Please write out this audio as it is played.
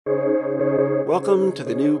Welcome to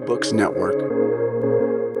the New Books Network.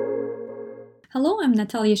 Hello, I'm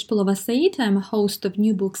Natalia Shpilova-Said. I'm a host of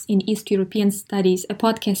New Books in East European Studies, a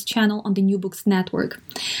podcast channel on the New Books Network.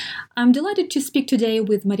 I'm delighted to speak today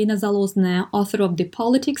with Marina Zaloznaya, author of The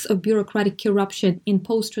Politics of Bureaucratic Corruption in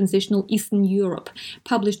Post-Transitional Eastern Europe,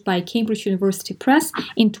 published by Cambridge University Press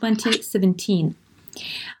in 2017.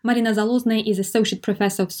 Marina Zaloznaya is Associate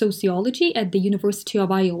Professor of Sociology at the University of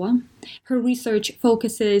Iowa. Her research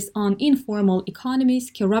focuses on informal economies,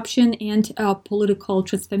 corruption, and political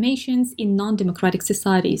transformations in non-democratic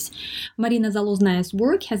societies. Marina Zaloznaya's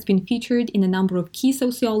work has been featured in a number of key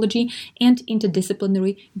sociology and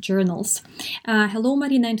interdisciplinary journals. Hello,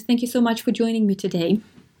 Marina, and thank you so much for joining me today.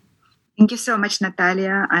 Thank you so much,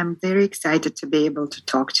 Natalia. I'm very excited to be able to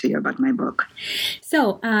talk to you about my book.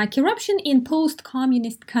 So, corruption in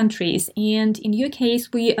post-communist countries, and in your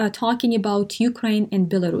case, we are talking about Ukraine and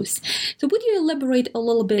Belarus. So, would you elaborate a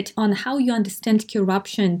little bit on how you understand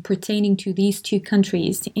corruption pertaining to these two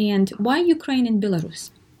countries, and why Ukraine and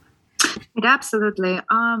Belarus? Absolutely.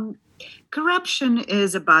 Corruption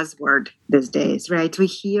is a buzzword these days, right? We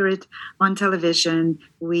hear it on television.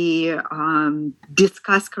 We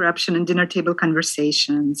discuss corruption in dinner table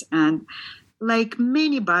conversations. And like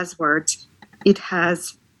many buzzwords, it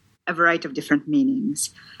has a variety of different meanings.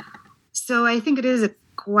 So I think it is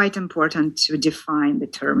quite important to define the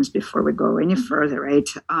terms before we go any further, right?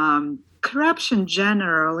 Corruption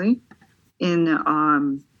generally in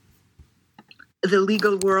the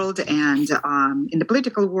legal world and in the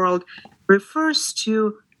political world refers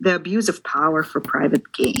to the abuse of power for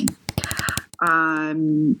private gain.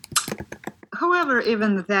 However,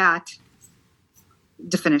 even that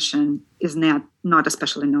definition is not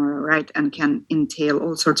especially narrow, right, and can entail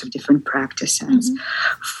all sorts of different practices. Mm-hmm.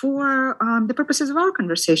 For the purposes of our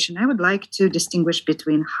conversation, I would like to distinguish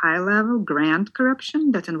between high-level grand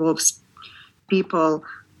corruption that involves people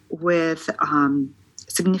with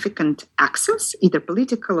significant access, either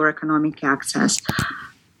political or economic access,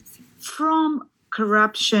 from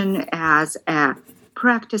corruption as a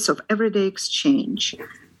practice of everyday exchange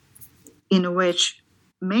in which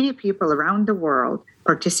many people around the world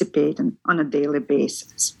participate on a daily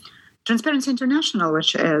basis. Transparency International,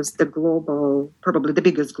 which is probably the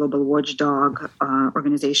biggest global watchdog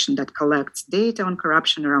organization that collects data on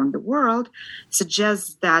corruption around the world,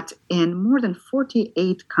 suggests that in more than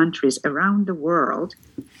 48 countries around the world,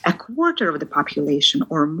 a quarter of the population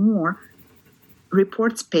or more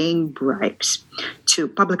reports paying bribes to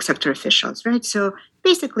public sector officials, right? So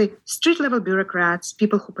basically, street-level bureaucrats,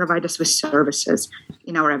 people who provide us with services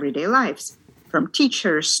in our everyday lives, from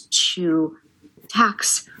teachers to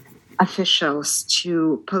tax officials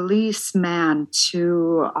to policemen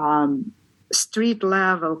to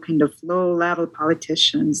street-level, kind of low-level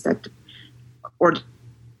politicians that or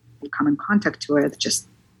come in contact with, just,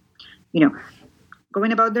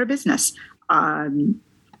 going about their business.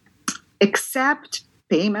 Accept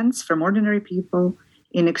payments from ordinary people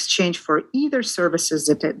in exchange for either services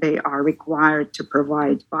that they are required to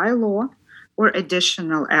provide by law or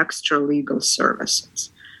additional extra legal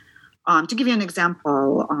services. To give you an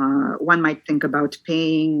example, one might think about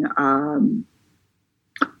paying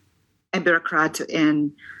a bureaucrat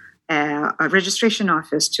in a registration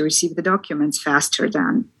office to receive the documents faster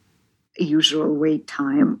than usual wait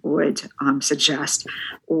time would suggest.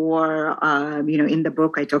 Or, in the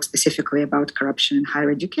book, I talk specifically about corruption in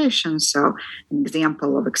higher education. So an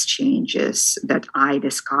example of exchanges that I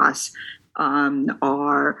discuss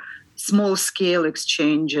are small-scale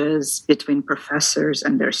exchanges between professors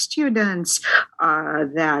and their students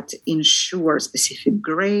that ensure specific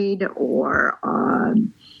grade or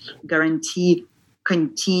guarantee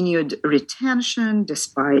continued retention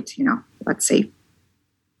despite, let's say,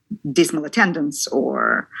 dismal attendance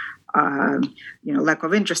or lack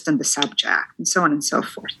of interest in the subject, and so on and so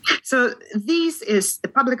forth. So this is the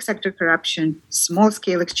public sector corruption.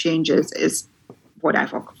 Small-scale exchanges is what I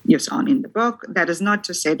focus on in the book. That is not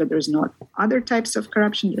to say that there's not other types of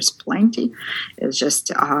corruption. There's plenty. It's just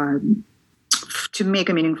to make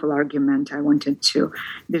a meaningful argument, I wanted to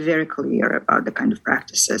be very clear about the kind of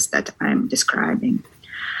practices that I'm describing.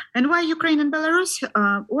 And why Ukraine and Belarus?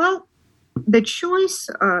 The choice,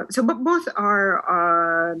 both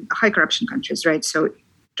are high corruption countries, right? So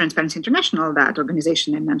Transparency International, that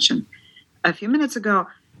organization I mentioned a few minutes ago,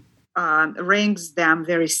 ranks them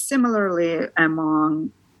very similarly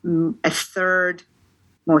among a third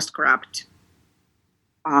most corrupt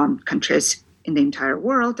countries in the entire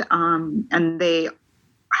world. And the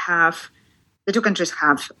two countries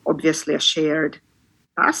have obviously a shared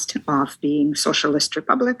past of being socialist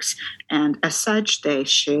republics, and as such, they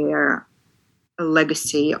share a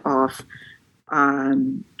legacy of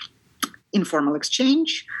informal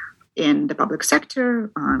exchange in the public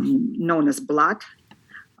sector, known as BLAT.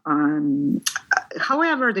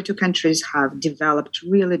 However, the two countries have developed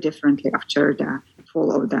really differently after the fall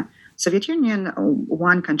of the Soviet Union.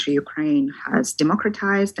 One country, Ukraine, has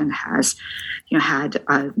democratized and has had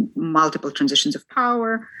multiple transitions of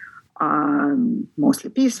power, mostly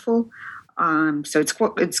peaceful. So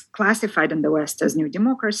it's classified in the West as new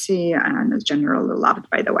democracy and is generally loved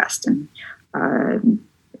by the West. And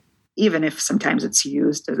even if sometimes it's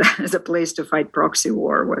used as a place to fight proxy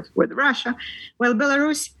war with Russia. Well,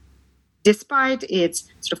 Belarus, despite its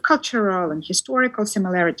sort of cultural and historical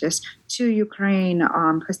similarities to Ukraine,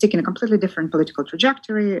 has taken a completely different political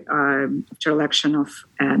trajectory after election of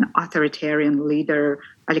an authoritarian leader,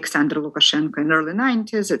 Alexander Lukashenko, in the early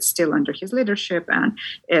 90s. It's still under his leadership and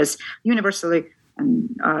is universally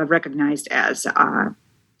recognized as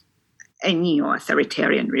a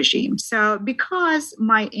neo-authoritarian regime. So because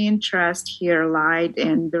my interest here lied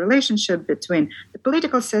in the relationship between the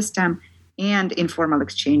political system and informal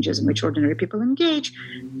exchanges in which ordinary people engage,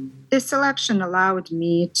 this selection allowed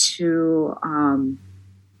me to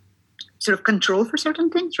sort of control for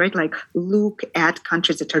certain things, right? Like look at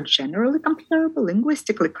countries that are generally comparable,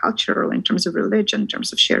 linguistically, culturally, in terms of religion, in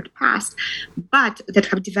terms of shared past, but that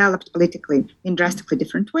have developed politically in drastically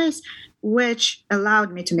different ways, which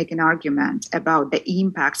allowed me to make an argument about the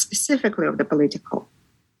impact specifically of the political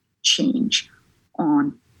change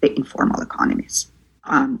on the informal economies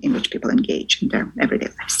in which people engage in their everyday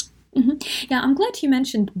lives. Mm-hmm. Yeah, I'm glad you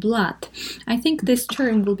mentioned blood. I think this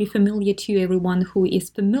term will be familiar to everyone who is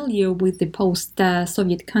familiar with the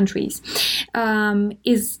post-Soviet countries.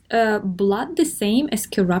 Is blood the same as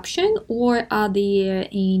corruption, or are there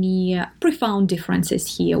any profound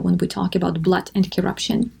differences here when we talk about blood and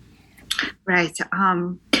corruption? Right.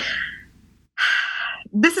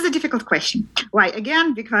 This is a difficult question. Why?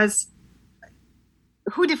 Again, because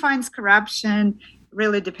who defines corruption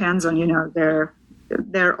really depends on,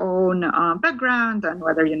 their own background and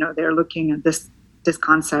whether, they're looking at this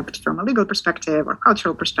concept from a legal perspective or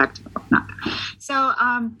cultural perspective or not. So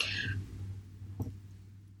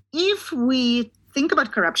if we think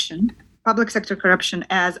about corruption, public sector corruption,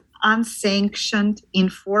 as unsanctioned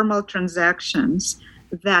informal transactions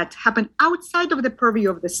that happen outside of the purview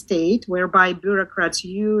of the state, whereby bureaucrats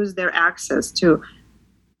use their access to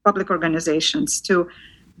public organizations to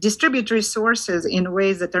distribute resources in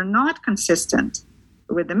ways that are not consistent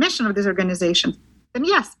with the mission of these organizations, then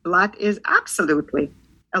yes, blood is absolutely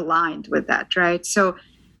aligned with that, right? So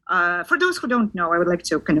for those who don't know, I would like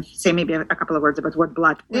to kind of say maybe a couple of words about what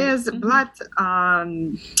blood is. Mm-hmm. Blood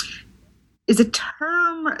is a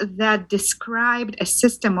term that described a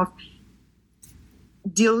system of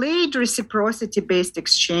delayed reciprocity-based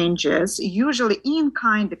exchanges, usually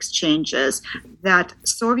in-kind exchanges, that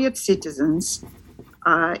Soviet citizens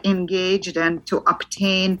engaged in to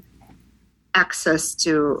obtain access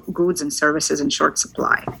to goods and services in short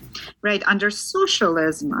supply, right? Under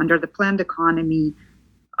socialism, under the planned economy,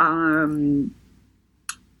 the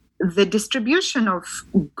distribution of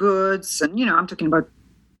goods, and, I'm talking about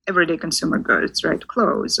everyday consumer goods, right?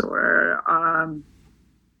 Clothes or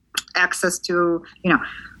access to,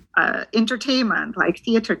 entertainment like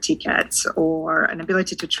theater tickets or an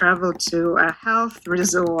ability to travel to a health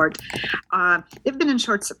resort. They've been in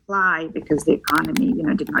short supply because the economy,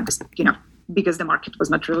 did not just, because the market was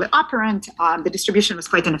not really operant. The distribution was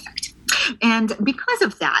quite ineffective. And because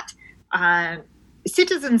of that,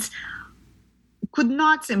 citizens could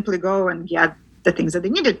not simply go and get the things that they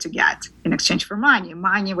needed to get in exchange for money.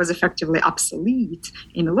 Money was effectively obsolete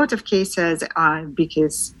in a lot of cases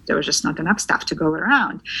because there was just not enough stuff to go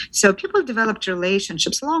around. So people developed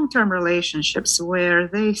relationships, long-term relationships, where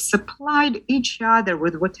they supplied each other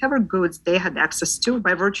with whatever goods they had access to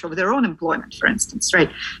by virtue of their own employment, for instance, right?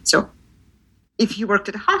 So if you worked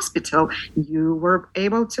at a hospital, you were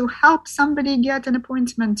able to help somebody get an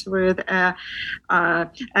appointment with a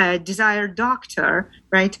desired doctor,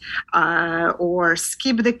 right? Or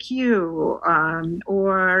skip the queue,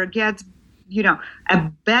 or get,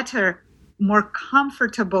 a better, more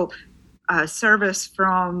comfortable service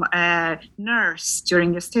from a nurse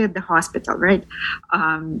during your stay at the hospital, right?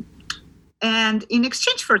 And in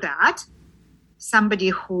exchange for that, somebody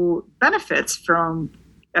who benefits from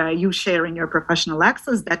you sharing your professional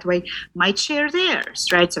access that way might share theirs,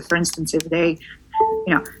 right? So for instance, if they,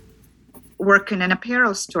 work in an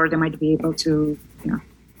apparel store, they might be able to,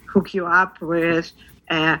 hook you up with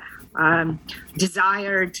a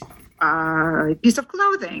desired piece of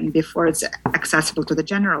clothing before it's accessible to the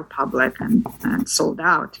general public and sold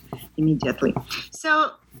out immediately.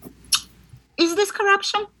 So Is this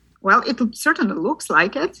corruption? Well, it certainly looks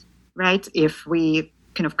like it, right? If we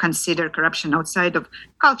kind of consider corruption outside of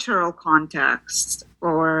cultural context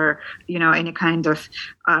or any kind of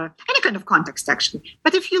context, actually.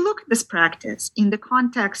 But if you look at this practice in the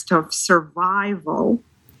context of survival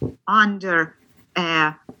under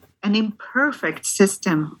an imperfect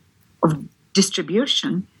system of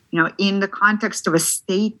distribution, in the context of a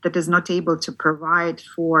state that is not able to provide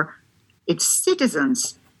for its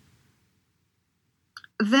citizens,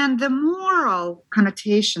 then the moral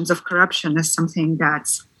connotations of corruption is something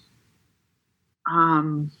that's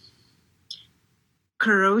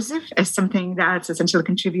corrosive, as something that essentially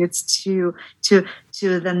contributes to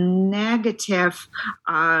the negative,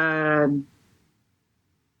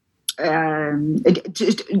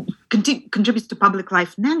 contributes to public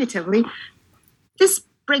life negatively. This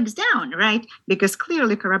breaks down, right? Because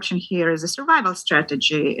clearly corruption here is a survival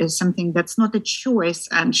strategy, is something that's not a choice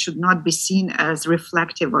and should not be seen as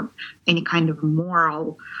reflective of any kind of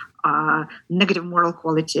moral, negative moral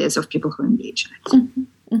qualities of people who engage in it. Mm-hmm.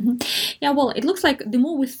 Mm-hmm. Yeah, well, it looks like the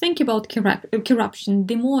more we think about corruption,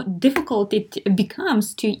 the more difficult it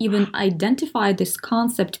becomes to even identify this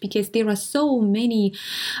concept, because there are so many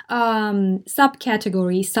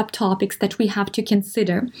subcategories, subtopics that we have to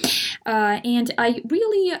consider. And I'm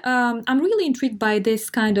really intrigued by this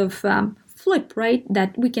kind of flip, right,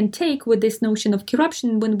 that we can take with this notion of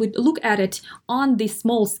corruption when we look at it on the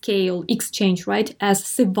small scale exchange, right, as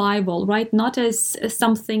survival, right, not as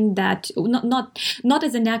something that, not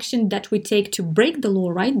as an action that we take to break the law,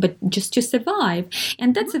 right, but just to survive.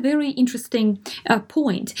 And that's a very interesting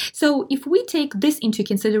point. So if we take this into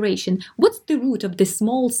consideration, what's the root of the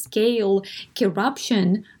small scale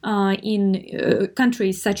corruption in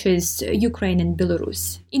countries such as Ukraine and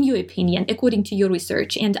Belarus, in your opinion, according to your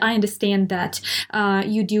research? And I understand that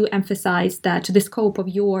you do emphasize that the scope of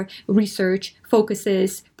your research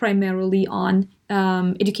focuses primarily on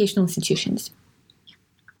educational institutions.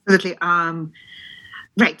 Absolutely.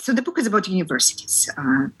 Right. So the book is about universities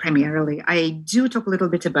primarily. I do talk a little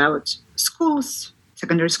bit about schools,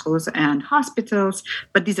 secondary schools, and hospitals,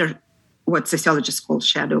 but these are what sociologists call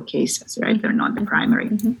shadow cases, right? Mm-hmm. They're not the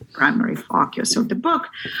primary focus of the book.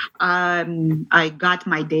 I got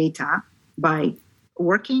my data by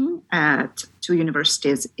working at 2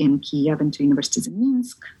 universities in Kiev and 2 universities in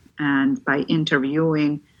Minsk, and by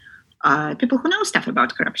interviewing people who know stuff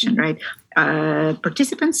about corruption, right?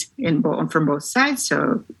 Participants from both sides,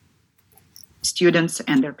 so students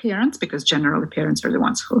and their parents, because generally parents are the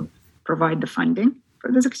ones who provide the funding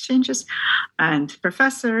for those exchanges, and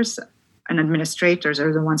professors and administrators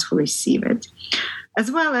are the ones who receive it, as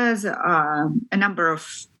well as a number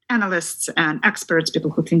of analysts and experts, people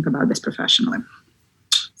who think about this professionally.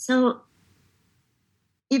 So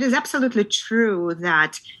it is absolutely true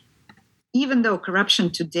that even though corruption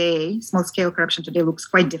today, small-scale corruption today, looks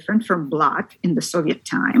quite different from blood in the Soviet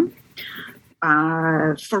time,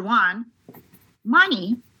 for one,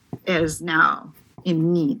 money is now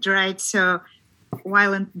in need, right? So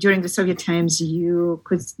while during the Soviet times you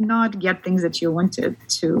could not get things that you wanted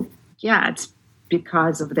to get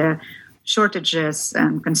because of the shortages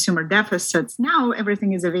and consumer deficits, now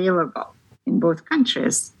everything is available in both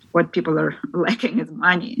countries. What people are lacking is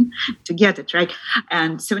money to get it, right?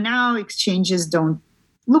 And so now exchanges don't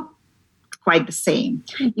look quite the same.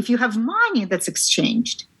 If you have money that's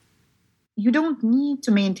exchanged, you don't need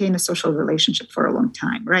to maintain a social relationship for a long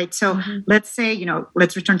time, right? So let's say,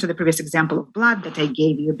 let's return to the previous example of blood that I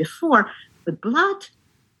gave you before. With blood,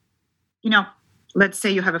 let's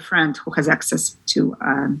say you have a friend who has access to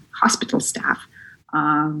hospital staff.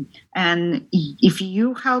 And if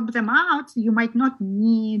you help them out, you might not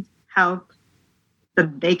need help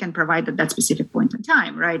that they can provide at that specific point in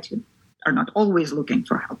time, right? You are not always looking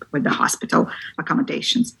for help with the hospital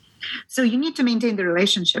accommodations. So you need to maintain the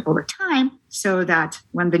relationship over time so that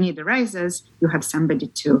when the need arises, you have somebody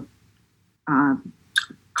to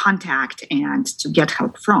contact and to get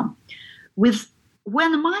help from.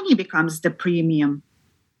 When money becomes the premium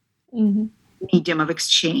medium of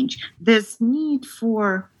exchange, this need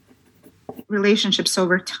for relationships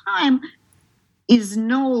over time is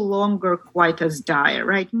no longer quite as dire,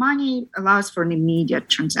 right? Money allows for an immediate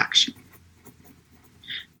transaction.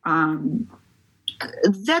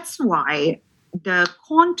 That's why the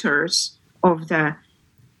contours of the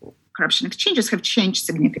corruption exchanges have changed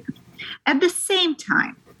significantly. At the same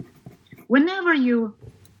time, whenever you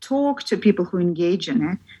talk to people who engage in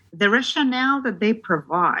it, the rationale that they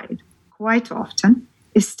provide quite often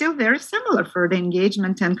is still very similar for the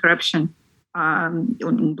engagement and corruption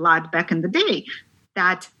in blood back in the day,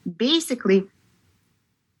 that basically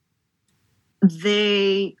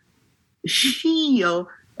they feel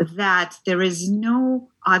that there is no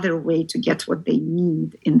other way to get what they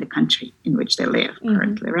need in the country in which they live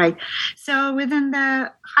currently, right? So within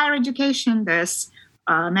the higher education, this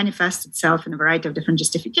manifests itself in a variety of different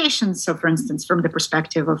justifications. So, for instance, from the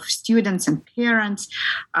perspective of students and parents,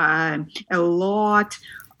 a lot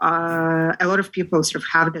of people sort of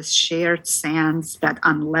have this shared sense that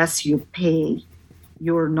unless you pay,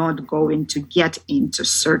 you're not going to get into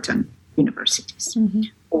certain universities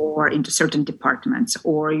or into certain departments,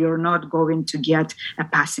 or you're not going to get a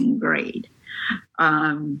passing grade.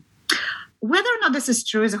 Whether or not this is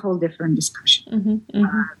true is a whole different discussion.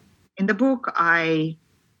 In the book, I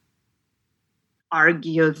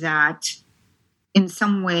argue that in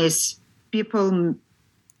some ways people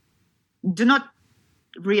do not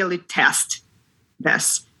really test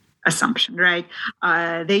this assumption, right?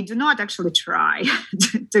 They do not actually try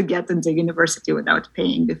to get into university without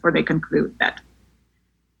paying before they conclude that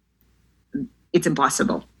it's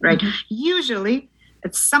impossible, right? Usually,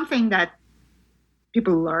 it's something that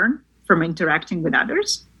people learn from interacting with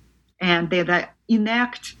others, and they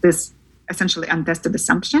enact this essentially untested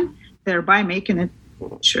assumption, thereby making it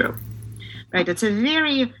true, right? It's a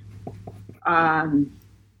very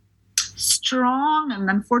strong and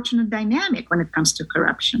unfortunate dynamic when it comes to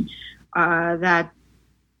corruption, that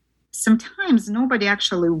sometimes nobody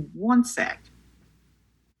actually wants it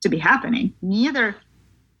to be happening, neither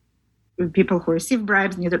people who receive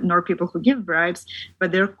bribes, nor people who give bribes,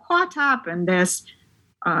 but they're caught up in this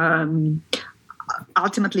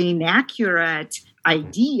ultimately inaccurate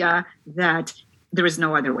idea that there is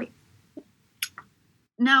no other way.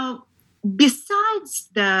 Now, besides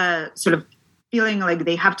the sort of feeling like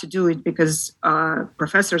they have to do it because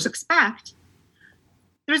professors expect,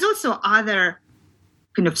 there's also other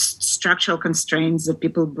kind of structural constraints that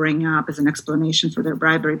people bring up as an explanation for their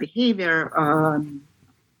bribery behavior.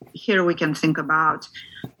 Here we can think about,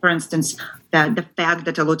 for instance, the fact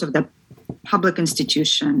that a lot of the public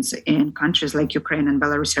institutions in countries like Ukraine and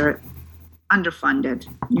Belarus are underfunded.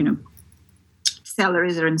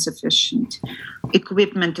 Salaries are insufficient,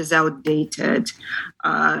 equipment is outdated.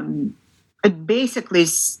 Basically,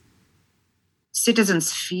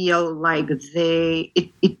 citizens feel like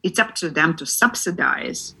it's up to them to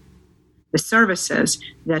subsidize the services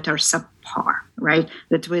that are subpar, right?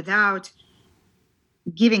 That without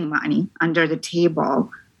giving money under the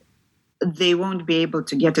table, they won't be able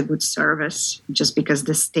to get a good service just because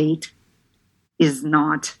the state is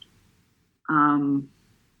not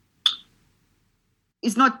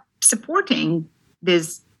supporting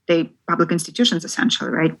these public institutions, essentially,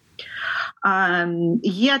 right?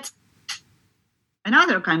 Yet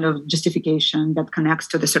another kind of justification that connects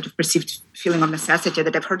to the sort of perceived feeling of necessity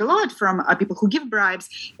that I've heard a lot from people who give bribes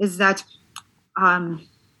is that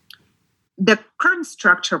the current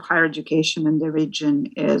structure of higher education in the region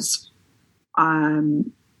is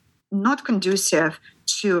not conducive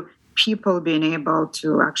to people being able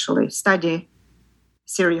to actually study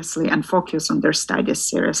seriously and focus on their studies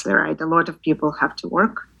seriously, right? A lot of people have to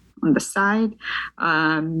work on the side,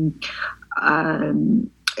 and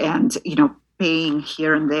paying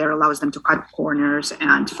here and there allows them to cut corners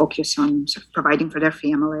and focus on sort of providing for their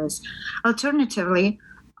families. Alternatively,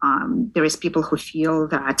 there is people who feel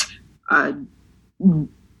that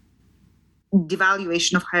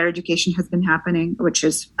devaluation of higher education has been happening, which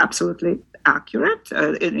is absolutely accurate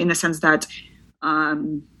in a sense that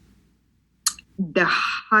the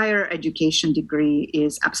higher education degree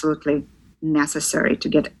is absolutely necessary to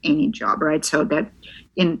get any job, right? So that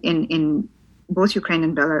in both Ukraine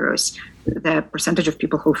and Belarus, the percentage of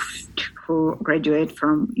people who graduate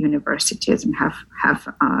from universities and have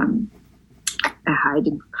a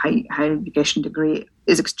higher education degree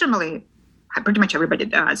is extremely high. Pretty much everybody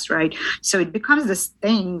does, right? So it becomes this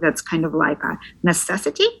thing that's kind of like a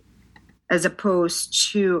necessity, as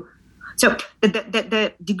opposed to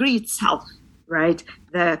the degree itself, right?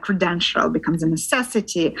 The credential becomes a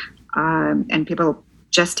necessity, and people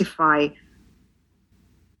justify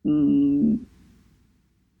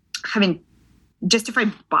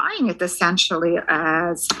buying it essentially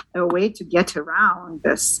as a way to get around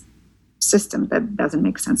this system that doesn't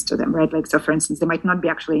make sense to them, right? Like, so for instance, they might not be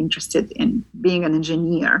actually interested in being an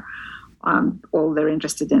engineer. All they're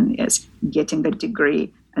interested in is getting the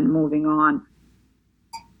degree and moving on,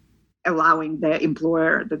 allowing the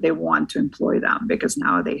employer that they want to employ them because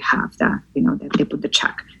now they have that, they put the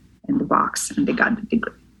check in the box and they got the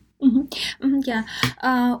degree. Yeah.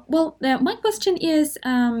 My question is,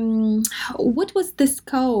 what was the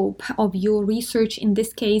scope of your research in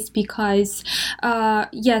this case? Because,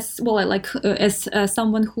 as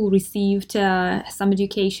someone who received some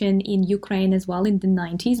education in Ukraine as well in the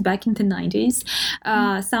 90s, back in the 90s,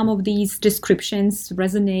 some of these descriptions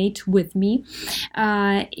resonate with me.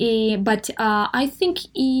 But I think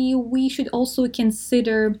we should also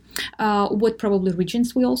consider what probably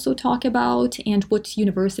regions we also talk about and what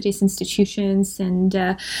universities, institutions, and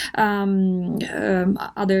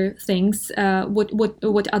other things.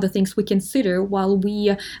 What other things we consider while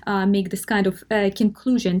we make this kind of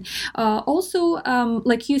conclusion. Also,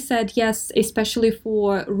 like you said, yes, especially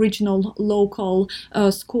for regional, local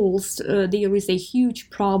schools, there is a huge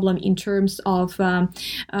problem in terms of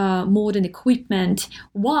modern equipment.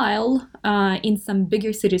 While in some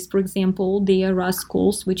bigger cities, for example, there are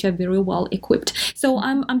schools which are very well equipped. So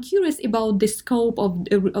I'm curious about the scope of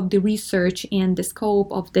the research and the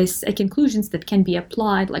scope of these conclusions that can be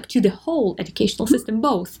applied like to the whole educational system,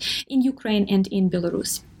 both in Ukraine and in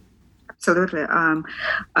Belarus. Absolutely.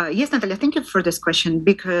 Yes, Natalia, thank you for this question,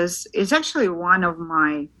 because it's actually one of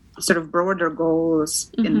my sort of broader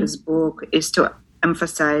goals in this book is to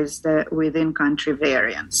emphasize the within-country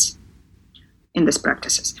variance in these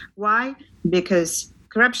practices. Why? Because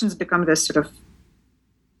corruption's become this sort of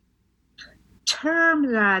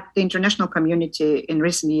term that the international community in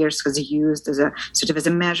recent years has used as a sort of as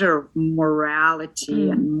a measure of morality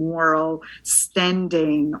and moral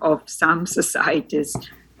standing of some societies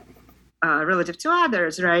relative to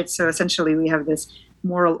others, right? So essentially we have this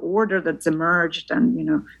moral order that's emerged,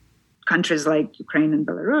 and countries like Ukraine and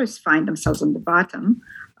Belarus find themselves on the bottom.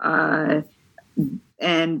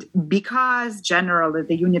 And because generally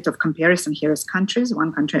the unit of comparison here is countries,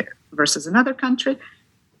 one country versus another country,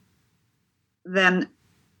 then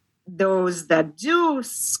those that do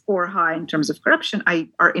score high in terms of corruption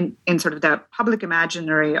are in sort of the public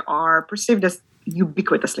imaginary are perceived as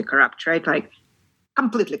ubiquitously corrupt, right? Like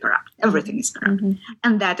completely corrupt. Everything is corrupt.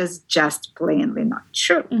 And that is just plainly not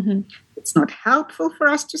true. It's not helpful for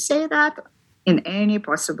us to say that in any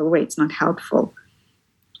possible way. It's not helpful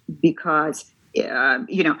because,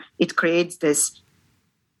 it creates this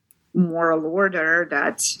moral order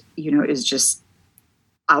that, is just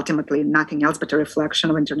ultimately nothing else but a reflection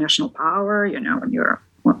of international power.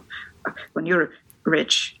 When you're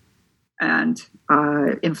rich and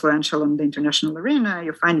influential in the international arena,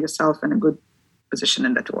 you find yourself in a good position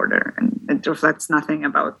in that order, and it reflects nothing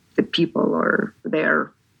about the people or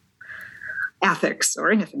their ethics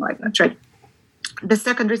or anything like that, right? The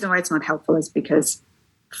second reason why it's not helpful is because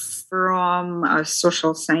from a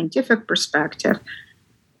social scientific perspective,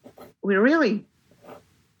 we really,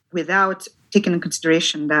 without taking into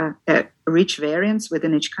consideration the rich variance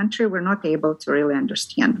within each country, we're not able to really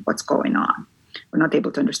understand what's going on. We're not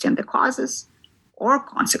able to understand the causes or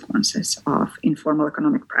consequences of informal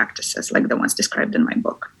economic practices like the ones described in my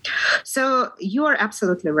book. So you are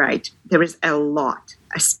absolutely right. There is a lot,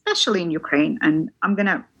 especially in Ukraine, and I'm going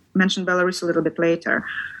to mention Belarus a little bit later.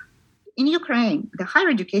 In Ukraine, the higher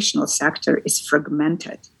educational sector is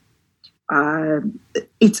fragmented.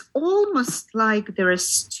 It's almost like there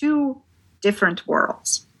is two different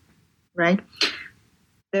worlds, right?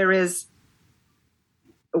 There is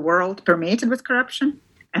a world permeated with corruption,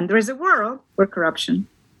 and there is a world where corruption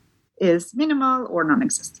is minimal or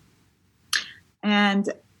non-existent.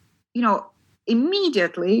 And,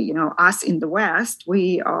 immediately, us in the West,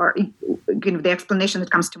 we are, the explanation that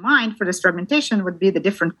comes to mind for this fragmentation would be the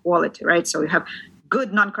different quality, right? So we have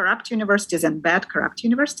good non-corrupt universities and bad corrupt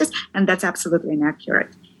universities, and that's absolutely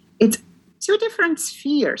inaccurate. It's two different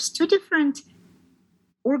spheres, two different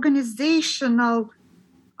organizational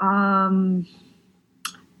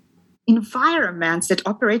environments that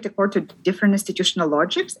operate according to different institutional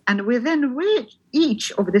logics, and within which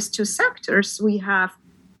each of these two sectors we have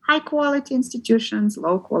high-quality institutions,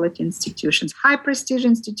 low-quality institutions, high-prestige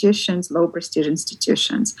institutions, low-prestige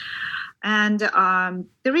institutions. And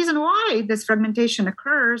the reason why this fragmentation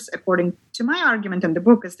occurs, according to my argument in the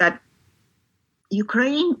book, is that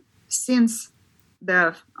Ukraine, since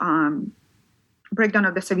the breakdown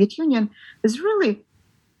of the Soviet Union, has really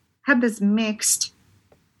had this mixed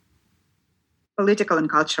political and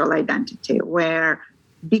cultural identity, where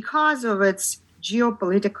because of its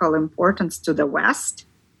geopolitical importance to the West,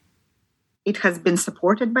 it has been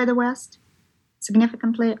supported by the West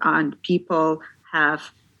significantly, and people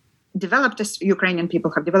have developed, Ukrainian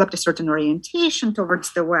people have developed a certain orientation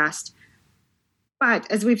towards the West. But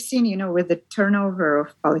as we've seen, with the turnover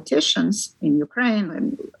of politicians in Ukraine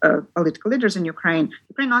and political leaders in Ukraine,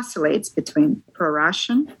 Ukraine oscillates between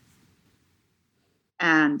pro-Russian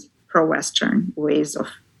and pro-Western ways of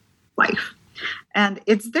life. And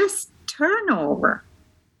it's this turnover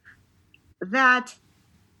that,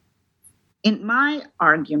 in my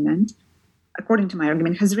argument, according to my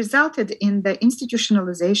argument, has resulted in the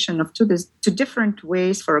institutionalization of two different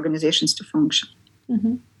ways for organizations to function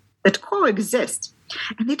that coexist.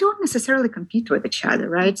 And they don't necessarily compete with each other,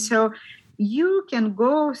 right? So you can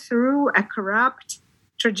go through a corrupt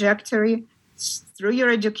trajectory through your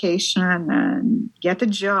education and get a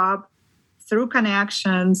job through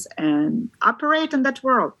connections and operate in that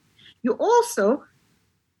world. You also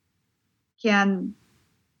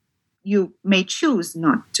you may choose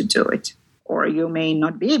not to do it, or you may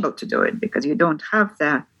not be able to do it because you don't have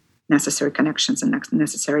the necessary connections and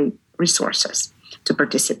necessary resources to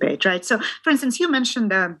participate, right? So, for instance, you mentioned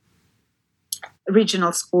the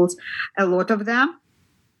regional schools. A lot of them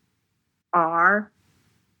are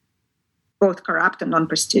both corrupt and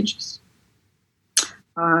non-prestigious.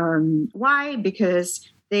 Why? Because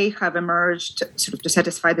they have emerged sort of to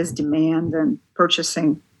satisfy this demand and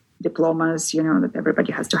purchasing diplomas, that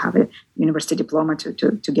everybody has to have a university diploma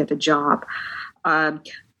to get a job.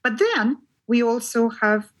 But then we also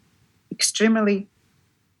have extremely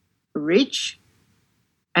rich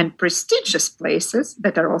and prestigious places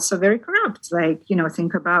that are also very corrupt. Like,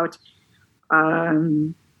 think about,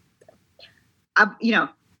 I'm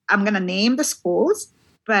going to name the schools,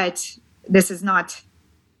 but this is not,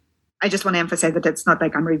 I just want to emphasize that it's not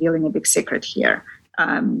like I'm revealing a big secret here.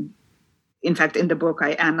 In fact, in the book,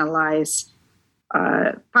 I analyze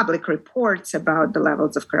public reports about the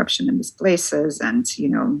levels of corruption in these places. And,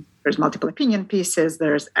 there's multiple opinion pieces.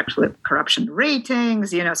 There's actually corruption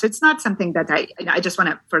ratings, So it's not something that I just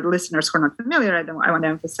want to, for the listeners who are not familiar, I want to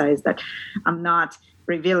emphasize that I'm not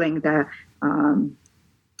revealing I'm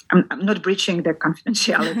not breaching the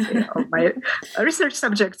confidentiality of my research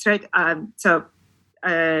subjects, right?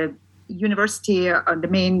 University, the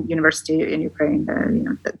main university in Ukraine,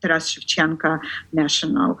 the Taras Shevchenko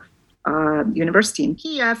National University in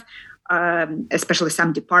Kiev, especially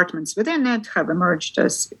some departments within it have emerged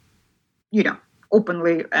as,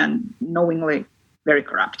 openly and knowingly very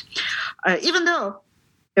corrupt. Even though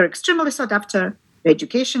they're extremely sought after, the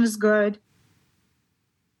education is good.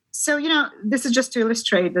 So, this is just to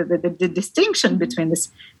illustrate the distinction between this.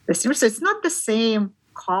 So it's not the same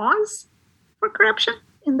cause for corruption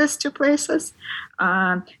in these two places,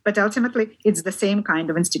 but ultimately it's the same kind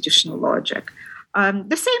of institutional logic.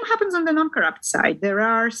 The same happens on the non-corrupt side. There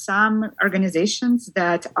are some organizations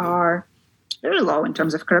that are very low in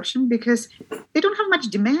terms of corruption because they don't have much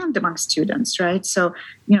demand among students, right? So,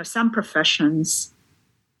 some professions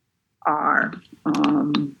are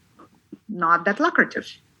not that lucrative.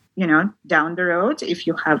 Down the road, if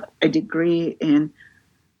you have a degree in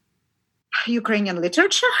Ukrainian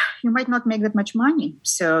literature, you might not make that much money.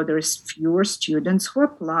 So there's fewer students who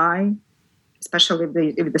apply,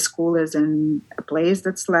 especially if the school is in a place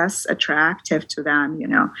that's less attractive to them,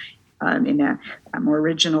 in a more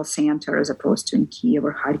regional center as opposed to in Kiev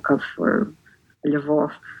or Kharkov or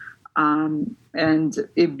Lvov.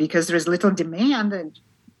 Because there's little demand, and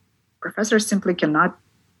professors simply cannot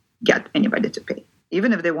get anybody to pay,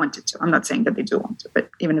 even if they wanted to. I'm not saying that they do want to, but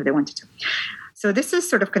even if they wanted to. So this is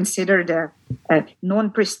sort of considered a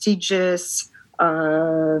non-prestigious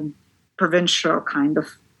provincial kind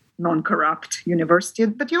of non-corrupt university.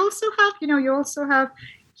 But you also have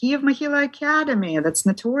Kiev Mahila Academy that's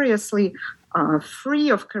notoriously free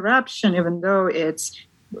of corruption, even though it's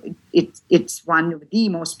one of the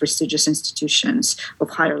most prestigious institutions of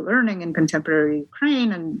higher learning in contemporary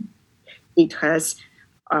Ukraine, and it has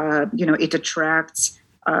it attracts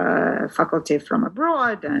faculty from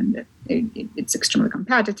abroad, and it's extremely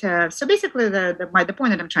competitive. So basically, the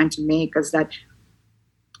point that I'm trying to make is that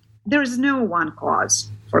there is no one cause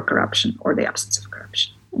for corruption or the absence of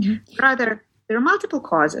corruption. Mm-hmm. Rather, there are multiple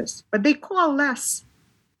causes, but they coalesce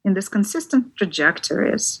in this consistent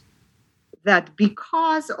trajectories that,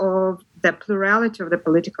 because of the plurality of the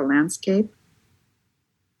political landscape,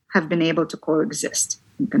 have been able to coexist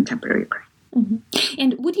in contemporary Ukraine. Mm-hmm.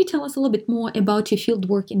 And would you tell us a little bit more about your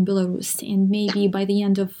fieldwork in Belarus? And maybe by the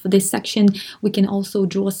end of this section, we can also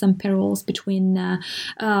draw some parallels between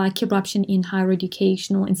corruption in higher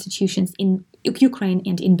educational institutions in Ukraine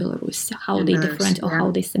and in Belarus, how they're different or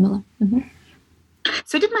how they're similar. Mm-hmm.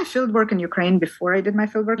 So I did my fieldwork in Ukraine before I did my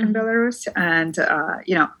fieldwork in Belarus. And,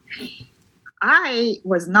 I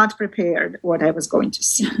was not prepared what I was going to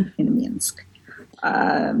see in Minsk.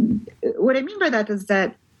 What I mean by that is that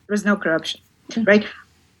there was no corruption, right?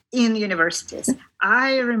 In universities.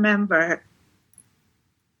 I remember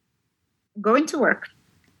going to work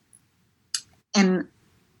and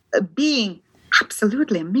being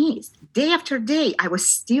absolutely amazed. Day after day, I was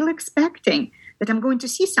still expecting that I'm going to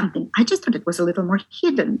see something. I just thought it was a little more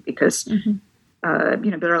hidden because,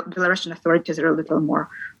 Belarusian authorities are a little more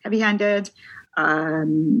heavy-handed.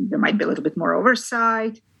 There might be a little bit more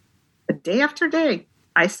oversight. But day after day,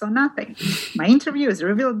 I saw nothing. My interviews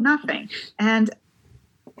revealed nothing. And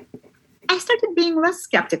I started being less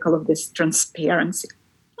skeptical of this transparency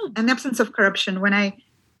and absence of corruption when I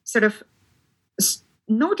sort of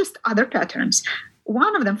noticed other patterns.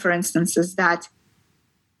 One of them, for instance, is that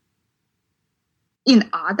in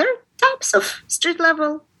other types of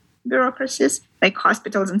street-level bureaucracies, like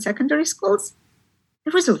hospitals and secondary schools,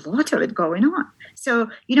 there was a lot of it going on. So,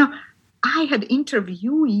 I had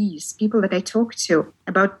interviewees, people that I talked to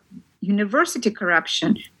about university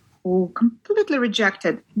corruption, who completely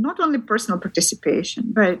rejected not only personal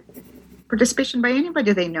participation, but participation by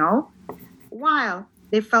anybody they know, while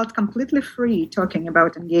they felt completely free talking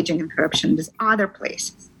about engaging in corruption in other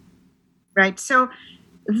places, right? So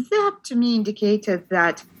that to me indicated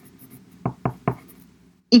that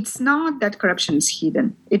it's not that corruption is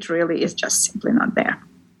hidden. It really is just simply not there.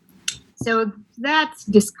 So that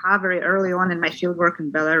discovery early on in my fieldwork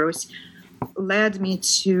in Belarus led me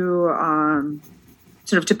to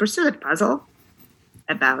to pursue that puzzle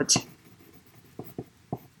about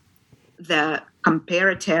the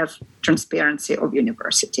comparative transparency of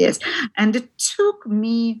universities. And it took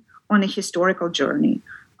me on a historical journey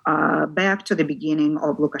back to the beginning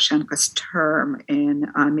of Lukashenko's term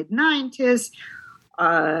in mid-90s,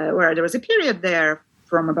 where there was a period there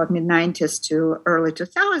from about mid-90s to early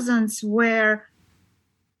 2000s where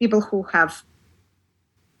people who have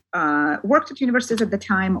worked at universities at the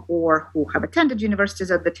time or who have attended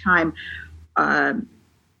universities at the time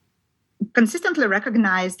consistently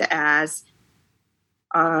recognized as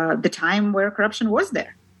the time where corruption was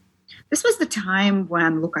there. This was the time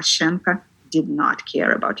when Lukashenko did not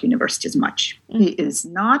care about universities much. He is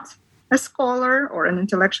not a scholar or an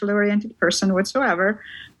intellectually oriented person whatsoever,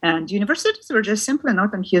 and universities were just simply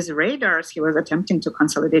not on his radars. He was attempting to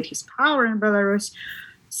consolidate his power in Belarus.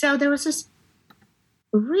 So there was this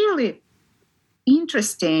really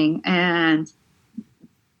interesting and,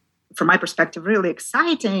 from my perspective, really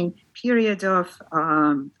exciting period of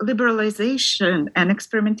liberalization and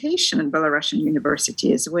experimentation in Belarusian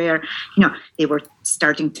universities, where they were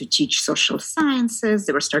starting to teach social sciences,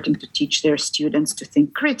 they were starting to teach their students to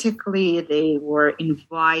think critically, they were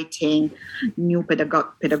inviting new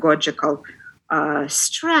pedagogical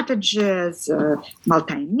strategies,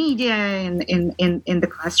 multimedia in the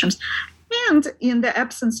classrooms, and in the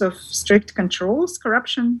absence of strict controls,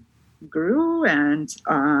 corruption grew and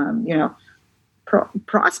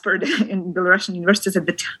prospered in Belarusian universities at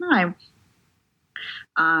the time.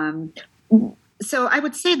 So I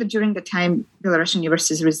would say that during the time, Belarusian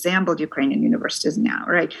universities resembled Ukrainian universities now,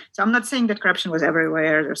 right? So I'm not saying that corruption was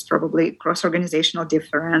everywhere. There's probably cross-organizational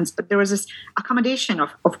difference, but there was this accommodation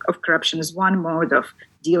of corruption as one mode of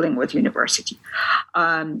dealing with university.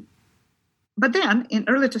 But then in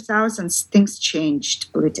early 2000s, things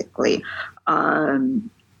changed politically.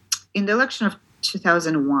 In the election of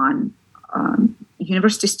 2001,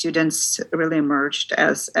 university students really emerged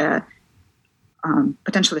as a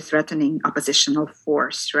potentially threatening oppositional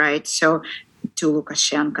force, right? So to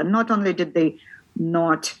Lukashenko, not only did they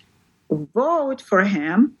not vote for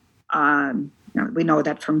him, we know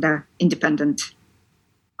that from the independent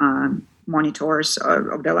monitors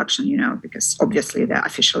of the election, because obviously the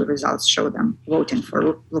official results show them voting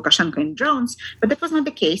for Lukashenko in drones, but that was not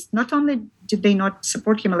the case. Not only did they not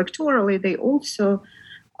support him electorally, they also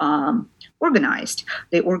organized.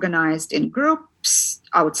 They organized in groups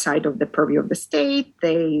outside of the purview of the state.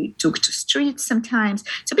 They took to streets sometimes.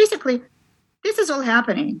 So basically, this is all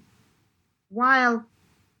happening while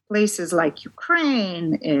places like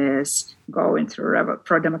Ukraine is going through a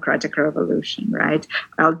pro-democratic revolution, right?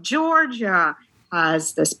 While Georgia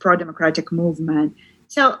has this pro-democratic movement.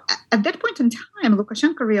 So at that point in time,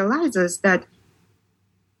 Lukashenko realizes that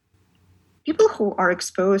people who are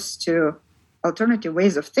exposed to alternative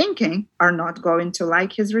ways of thinking are not going to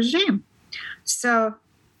like his regime. So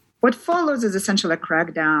what follows is essentially a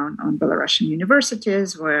crackdown on Belarusian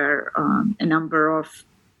universities, where a number of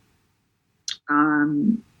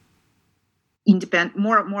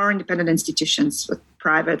more independent institutions with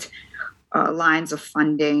private lines of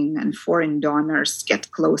funding and foreign donors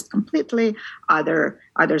get closed completely.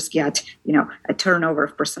 Others get, a turnover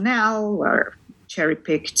of personnel, where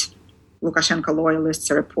cherry-picked Lukashenko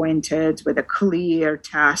loyalists are appointed with a clear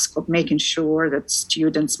task of making sure that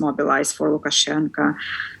students mobilize for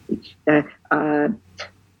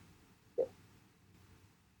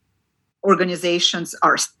organizations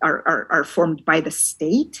are formed by the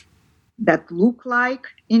state that look like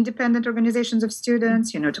independent organizations of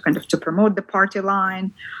students, to promote the party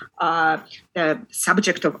line. The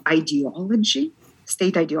subject of ideology,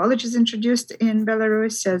 state ideology, is introduced in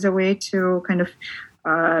Belarus as a way to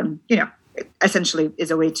essentially is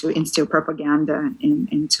a way to instill propaganda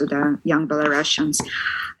into the young Belarusians.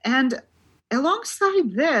 And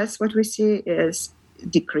alongside this, what we see is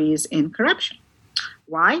decrease in corruption.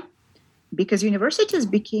 Why? Because universities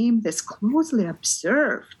became this closely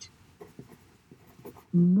observed,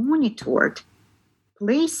 monitored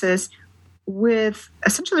places with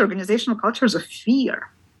essentially organizational cultures of fear,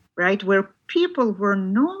 right? Where people were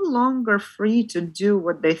no longer free to do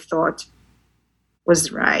what they thought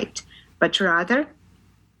was right, but rather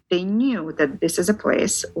they knew that this is a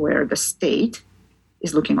place where the state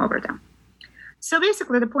is looking over them. So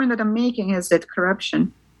basically, the point that I'm making is that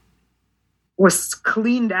corruption was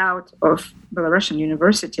cleaned out of Belarusian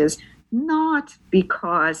universities, not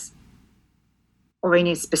because of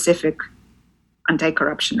any specific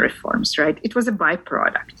anti-corruption reforms, right? It was a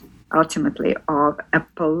byproduct, ultimately, of a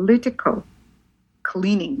political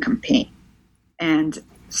cleaning campaign and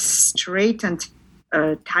straightened,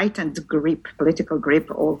 tightened political grip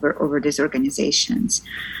over these organizations,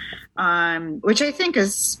 which I think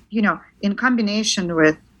is, in combination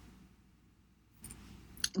with,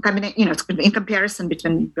 in comparison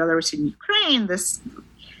between Belarus and Ukraine, this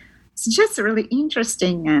it's just a really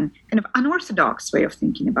interesting and kind of unorthodox way of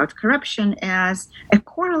thinking about corruption as a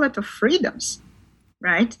correlate of freedoms,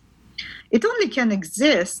 right? It only can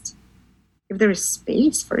exist if there is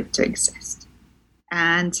space for it to exist.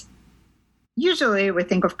 And usually we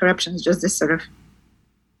think of corruption as just this sort of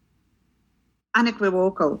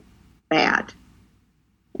unequivocal bad,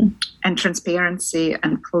 and transparency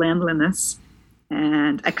and cleanliness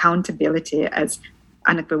and accountability as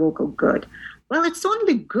unequivocal good. Well, it's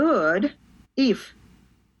only good if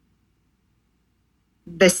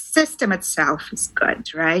the system itself is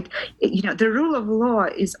good, right? The rule of law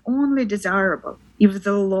is only desirable if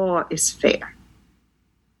the law is fair.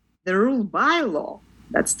 The rule by law,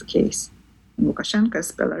 that's the case in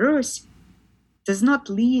Lukashenko's Belarus, does not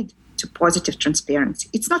lead to positive transparency.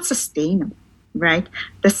 It's not sustainable, right?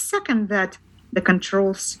 The second that the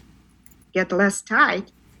controls get less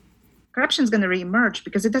tight, corruption is going to reemerge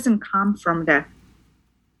because it doesn't come from the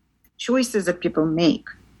choices that people make.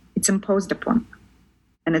 It's imposed upon.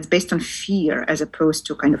 And it's based on fear as opposed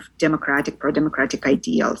to kind of pro-democratic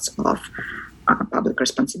ideals of public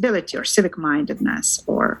responsibility or civic mindedness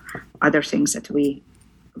or other things that we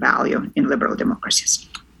value in liberal democracies.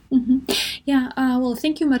 Mm-hmm. Yeah, well,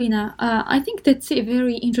 thank you, Marina. I think that's a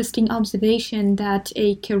very interesting observation that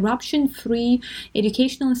a corruption-free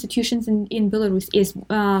educational institutions in Belarus is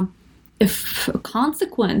a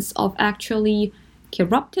consequence of actually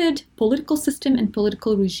corrupted political system and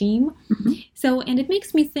political regime. Mm-hmm. So, and it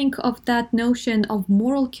makes me think of that notion of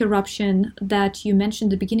moral corruption that you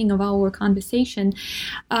mentioned at the beginning of our conversation.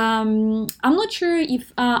 I'm not sure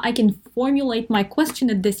if I can formulate my question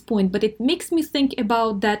at this point, but it makes me think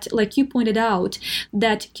about that, like you pointed out,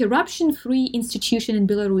 that corruption-free institution in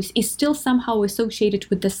Belarus is still somehow associated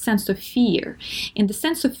with the sense of fear. And the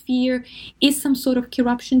sense of fear is some sort of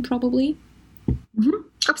corruption, probably? Mm-hmm.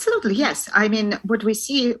 Absolutely, yes. I mean, what we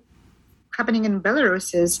see happening in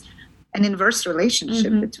Belarus is an inverse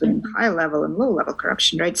relationship between high-level and low-level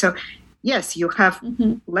corruption, right? So, yes, you have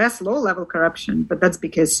less low-level corruption, but that's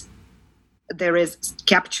because there is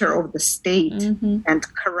capture of the state and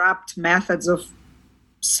corrupt methods of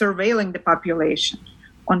surveilling the population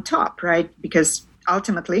on top, right? Because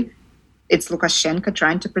ultimately, it's Lukashenko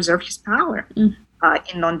trying to preserve his power in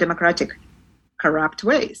non-democratic, corrupt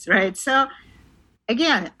ways, right? So,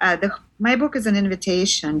 again, my book is an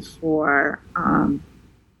invitation for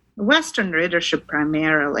Western readership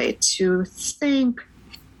primarily to think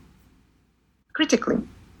critically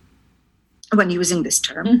when using this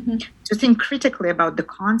term, to think critically about the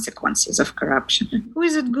consequences of corruption. Who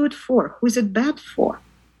is it good for? Who is it bad for?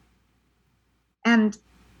 And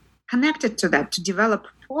connected to that, to develop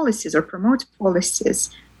policies or promote policies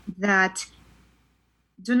that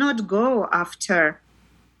do not go after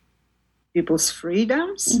people's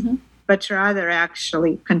freedoms, but rather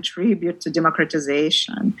actually contribute to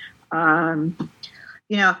democratization. The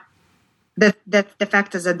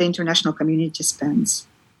fact is that the international community spends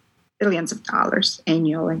billions of dollars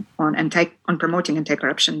annually on promoting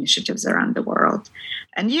anti-corruption initiatives around the world.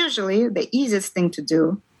 And usually the easiest thing to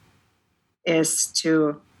do is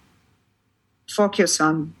to focus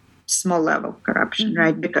on small level corruption,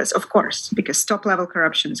 right? Because top level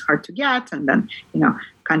corruption is hard to get, and then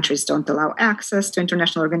countries don't allow access to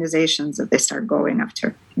international organizations if they start going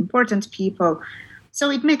after important people. So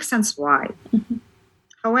it makes sense why.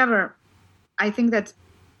 However, I think that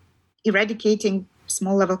eradicating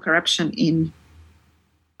small level corruption in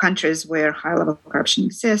countries where high level corruption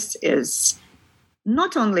exists is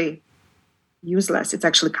not only useless, it's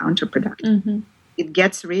actually counterproductive. It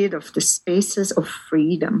gets rid of the spaces of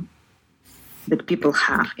freedom that people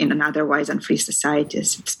have in an otherwise unfree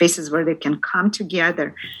societies, spaces where they can come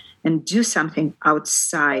together and do something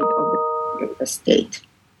outside of the state.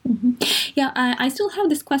 Yeah, I still have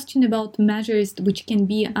this question about measures which can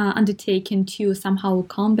be undertaken to somehow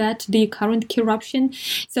combat the current corruption.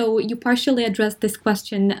 So you partially addressed this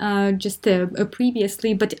question just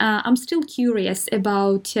previously, but I'm still curious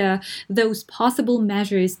about those possible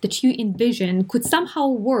measures that you envision could somehow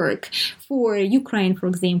work for Ukraine, for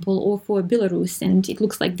example, or for Belarus. And it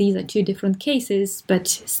looks like these are two different cases, but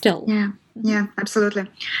still. Yeah, absolutely.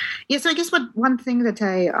 Yeah, so I guess one thing that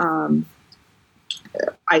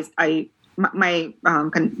my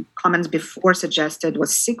comments before suggested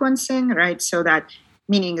was sequencing, right? So that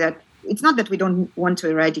meaning that it's not that we don't want to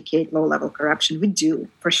eradicate low-level corruption. We do,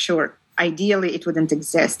 for sure. Ideally, it wouldn't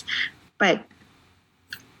exist, but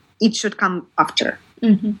it should come after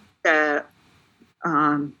the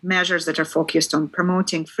measures that are focused on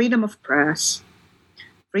promoting freedom of press,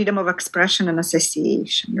 freedom of expression and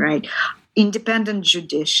association, right? Independent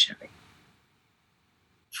judiciary,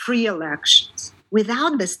 free elections.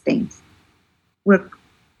 Without these things, we're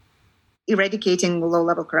eradicating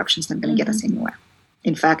low-level corruption is not going to get us anywhere.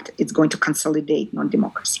 In fact, it's going to consolidate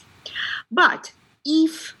non-democracy. But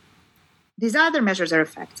if these other measures are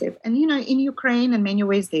effective, and in Ukraine, in many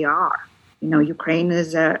ways, they are. Ukraine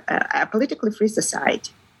is a politically free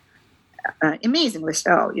society, amazingly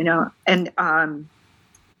so. And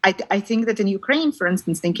I think that in Ukraine, for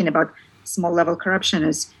instance, thinking about small-level corruption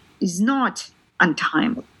is not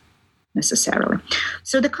untimely necessarily.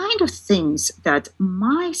 So the kind of things that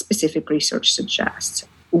my specific research suggests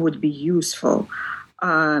would be useful,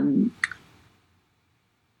 I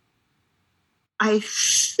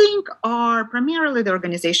think are primarily the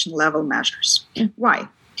organization level measures. Why?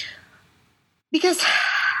 Because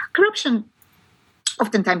corruption,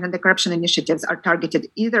 oftentimes anti-corruption initiatives are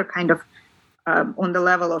targeted either kind of on the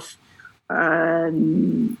level of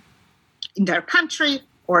entire country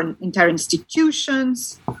or entire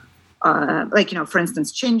institutions, for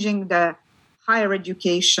instance, changing the higher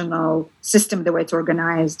educational system, the way it's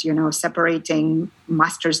organized, separating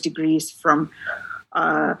master's degrees from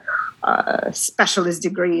specialist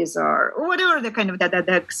degrees or whatever the kind of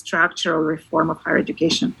that structural reform of higher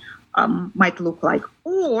education might look like.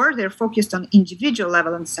 Or they're focused on individual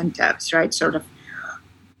level incentives, right? Sort of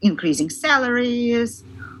increasing salaries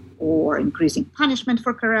or increasing punishment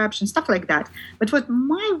for corruption, stuff like that. But what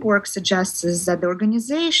my work suggests is that the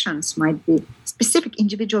organizations might be, specific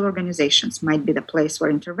individual organizations might be the place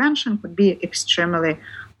where intervention could be extremely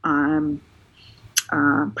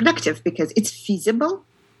productive because it's feasible.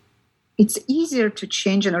 It's easier to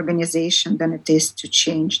change an organization than it is to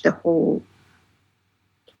change the whole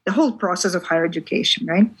process of higher education,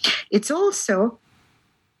 right? It's also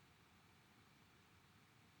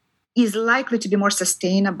is likely to be more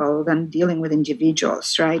sustainable than dealing with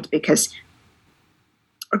individuals, right? Because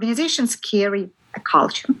organizations carry a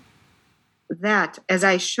culture that, as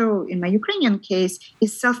I show in my Ukrainian case,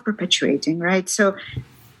 is self-perpetuating, right? So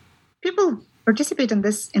people participate in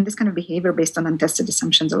this kind of behavior based on untested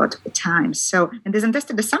assumptions a lot of the time. So, and these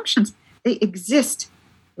untested assumptions, they exist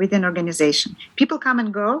within organization. People come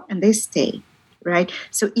and go and they stay, right?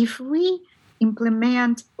 So if we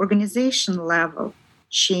implement organization level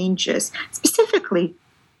changes, specifically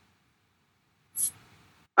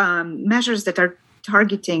measures that are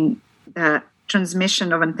targeting the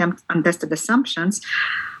transmission of untested assumptions,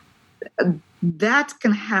 that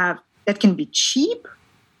can be cheap,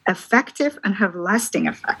 effective, and have lasting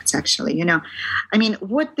effects, actually.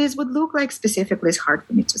 What this would look like specifically is hard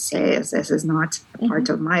for me to say, as this is not a part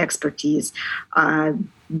of my expertise.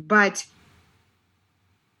 But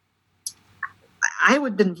I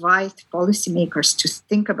would invite policymakers to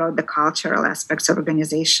think about the cultural aspects of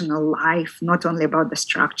organizational life, not only about the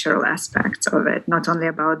structural aspects of it, not only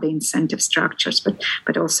about the incentive structures,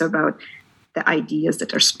 but also about the ideas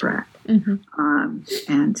that are spread.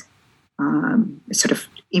 And sort of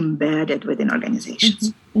embedded within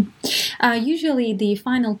organizations. Usually the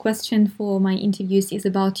final question for my interviews is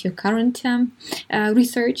about your current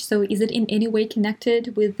research. So is it in any way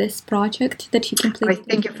connected with this project that you completed?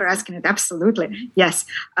 Thank you for asking it. Absolutely. Yes.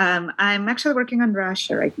 I'm actually working on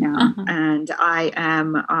Russia right now. And I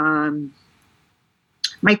am,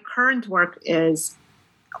 my current work is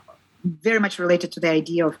very much related to the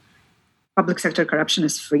idea of public sector corruption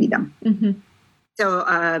as freedom. So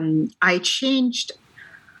I changed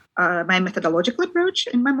my methodological approach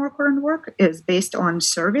in my more current work is based on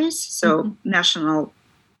surveys. So national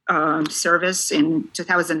service in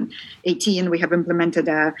 2018, we have implemented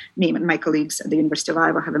me and my colleagues at the University of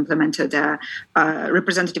Iowa have implemented a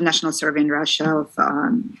representative national survey in Russia of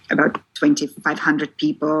about 2,500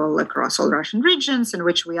 people across all Russian regions, in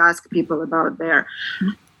which we ask people about their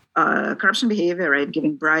corruption behavior, right,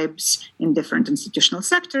 giving bribes in different institutional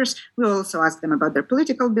sectors. We also ask them about their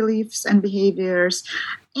political beliefs and behaviors.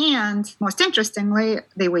 And most interestingly,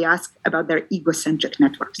 we ask about their egocentric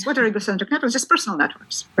networks. What are egocentric networks? Just personal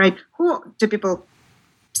networks, right? Who do people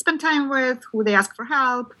spend time with? Who they ask for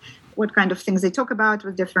help? What kind of things they talk about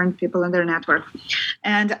with different people in their network?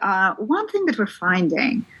 And one thing that we're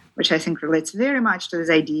finding, which I think relates very much to this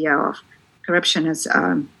idea of corruption as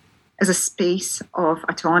a space of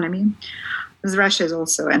autonomy, because Russia is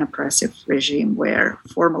also an oppressive regime where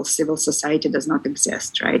formal civil society does not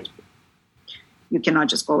exist, right? You cannot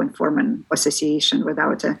just go and form an association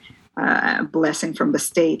without a blessing from the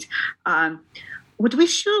state. What we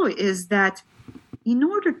show is that in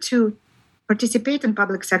order to participate in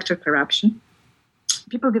public sector corruption,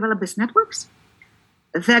 people develop these networks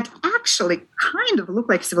that actually kind of look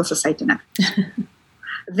like civil society networks.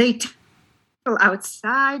 They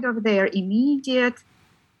outside of their immediate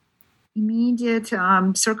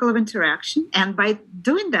circle of interaction, and by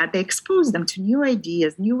doing that, they expose them to new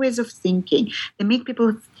ideas, new ways of thinking. They make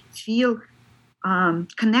people feel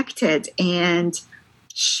connected and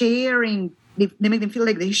sharing. They make them feel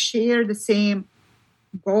like they share the same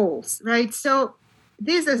goals, right? So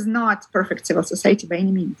this is not perfect civil society by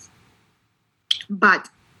any means, but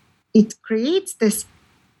it creates this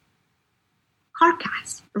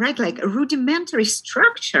carcass, right? Like a rudimentary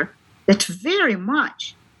structure that very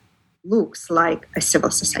much looks like a civil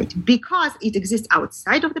society because it exists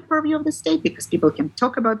outside of the purview of the state, because people can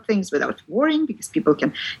talk about things without worrying, because people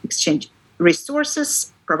can exchange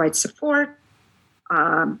resources, provide support,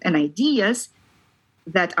 and ideas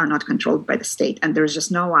that are not controlled by the state. And there's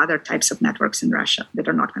just no other types of networks in Russia that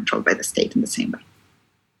are not controlled by the state in the same way.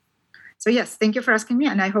 So yes, thank you for asking me,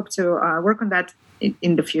 and I hope to work on that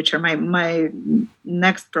in the future. My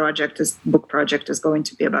next book project is going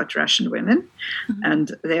to be about Russian women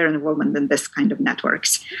and their involvement in this kind of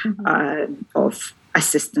networks of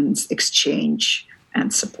assistance, exchange,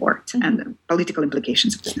 and support, and political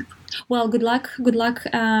implications of this network. Well, good luck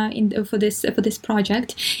for this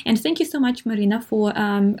project, and thank you so much, Marina, for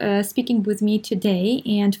speaking with me today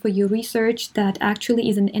and for your research that actually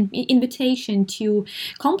is an invitation to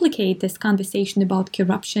complicate this conversation about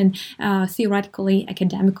corruption theoretically,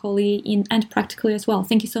 academically, and practically as well.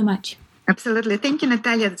 Thank you so much. Absolutely. Thank you,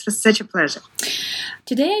 Natalia. This was such a pleasure.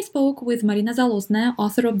 Today I spoke with Marina Zaloznaya,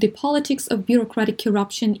 author of The Politics of Bureaucratic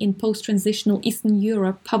Corruption in Post-Transitional Eastern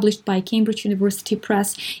Europe, published by Cambridge University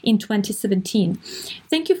Press in 2017.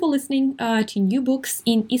 Thank you for listening to New Books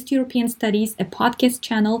in East European Studies, a podcast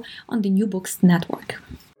channel on the New Books Network.